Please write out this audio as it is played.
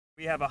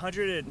We have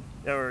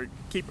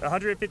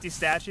 150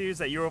 statues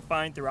that you will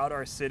find throughout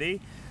our city.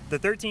 The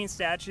 13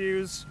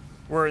 statues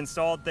were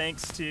installed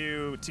thanks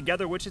to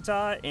Together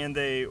Wichita and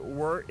the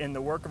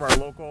work of our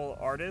local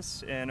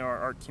artists and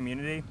our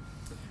community.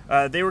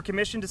 They were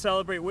commissioned to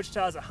celebrate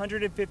Wichita's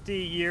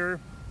 150-year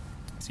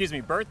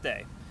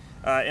birthday.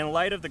 In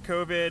light of the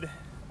COVID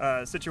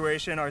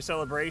situation, our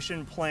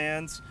celebration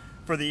plans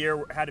for the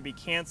year had to be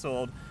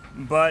canceled,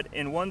 but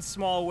in one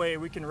small way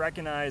we can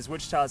recognize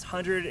Wichita's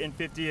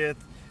 150th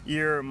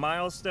year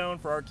milestone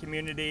for our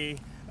community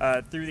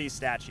through these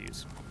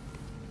statues.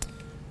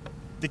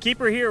 The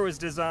keeper here was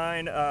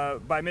designed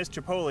by Miss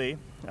Tripoli,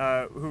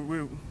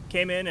 who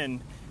came in and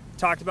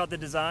talked about the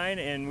design,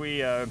 and we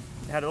had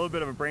a little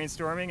bit of a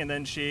brainstorming, and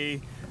then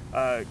she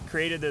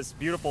created this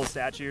beautiful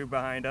statue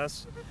behind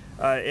us.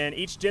 In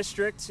each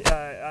district,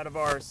 out of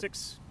our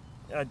 6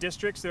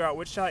 districts throughout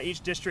Wichita,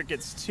 each district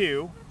gets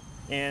 2,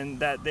 and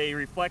that they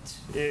reflect,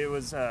 it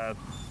was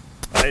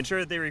ensure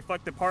that they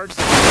reflect the parks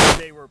where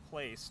they were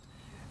placed.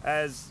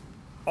 As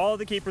all of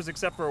the keepers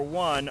except for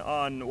one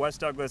on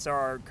West Douglas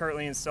are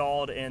currently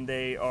installed, and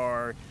they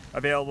are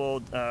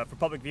available for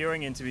public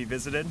viewing and to be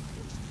visited.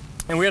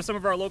 And we have some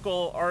of our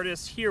local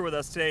artists here with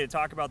us today to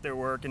talk about their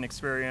work and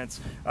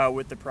experience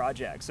with the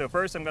project. So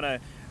first I'm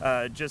going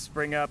to just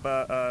bring up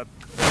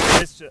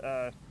Ms.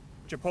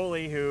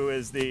 Tripoli, who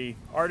is the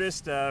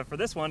artist for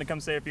this one, to come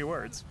say a few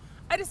words.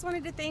 I just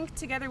wanted to thank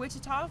Together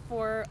Wichita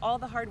for all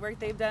the hard work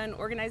they've done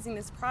organizing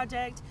this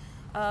project.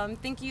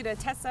 Thank you to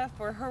Tessa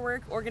for her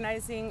work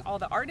organizing all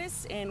the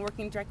artists and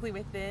working directly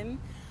with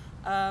them.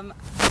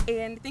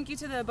 And thank you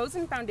to the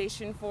Bosin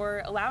Foundation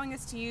for allowing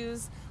us to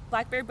use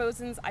Blackbear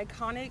Bosin's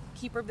iconic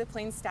Keeper of the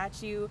Plains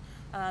statue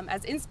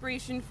as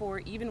inspiration for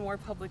even more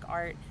public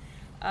art.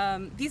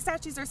 These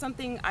statues are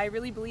something I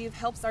really believe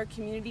helps our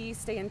community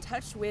stay in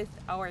touch with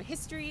our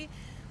history.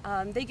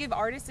 They give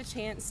artists a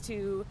chance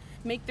to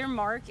make their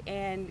mark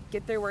and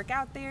get their work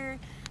out there,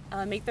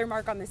 make their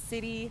mark on the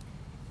city,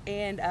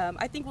 and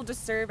I think will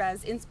just serve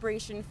as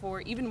inspiration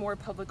for even more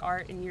public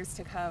art in years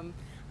to come.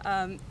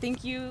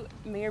 Thank you,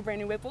 Mayor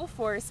Brandon Whipple,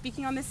 for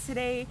speaking on this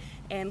today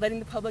and letting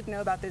the public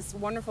know about this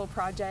wonderful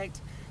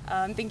project.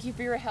 Thank you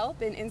for your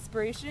help and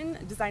inspiration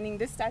designing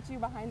this statue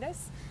behind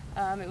us.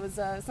 It was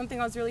something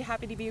I was really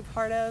happy to be a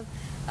part of.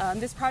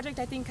 This project,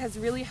 I think, has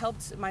really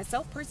helped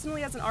myself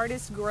personally as an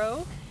artist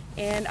grow,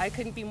 and I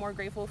couldn't be more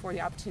grateful for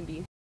the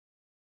opportunity.